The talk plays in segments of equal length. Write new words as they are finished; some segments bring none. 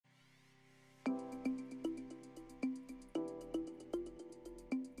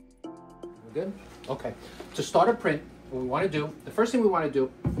Good? Okay. To start a print, what we want to do, the first thing we want to do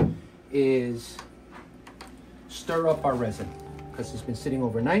is stir up our resin because it's been sitting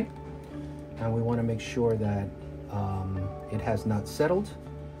overnight and we want to make sure that it has not settled.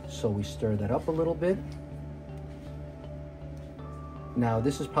 So we stir that up a little bit. Now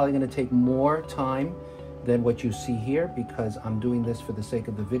this is probably going to take more time than what you see here because I'm doing this for the sake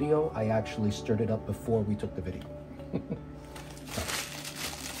of the video. I actually stirred it up before we took the video. So,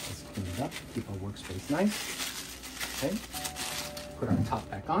 let's clean it up, keep our workspace nice. Okay, put our top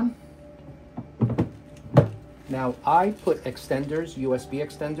back on. Now I put extenders, USB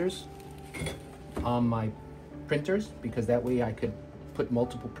extenders on my printers because that way I could put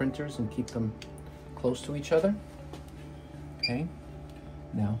multiple printers and keep them close to each other. Okay,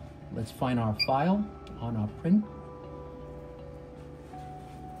 now let's find our file on our print.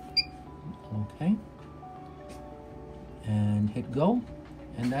 Okay, and hit go,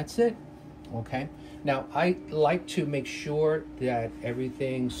 and that's it. Okay, now I like to make sure that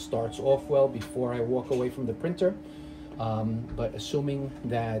everything starts off well before I walk away from the printer, but assuming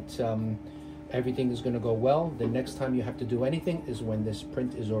that everything is going to go well, the next time you have to do anything is when this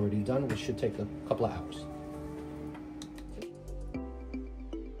print is already done, which should take a couple of hours.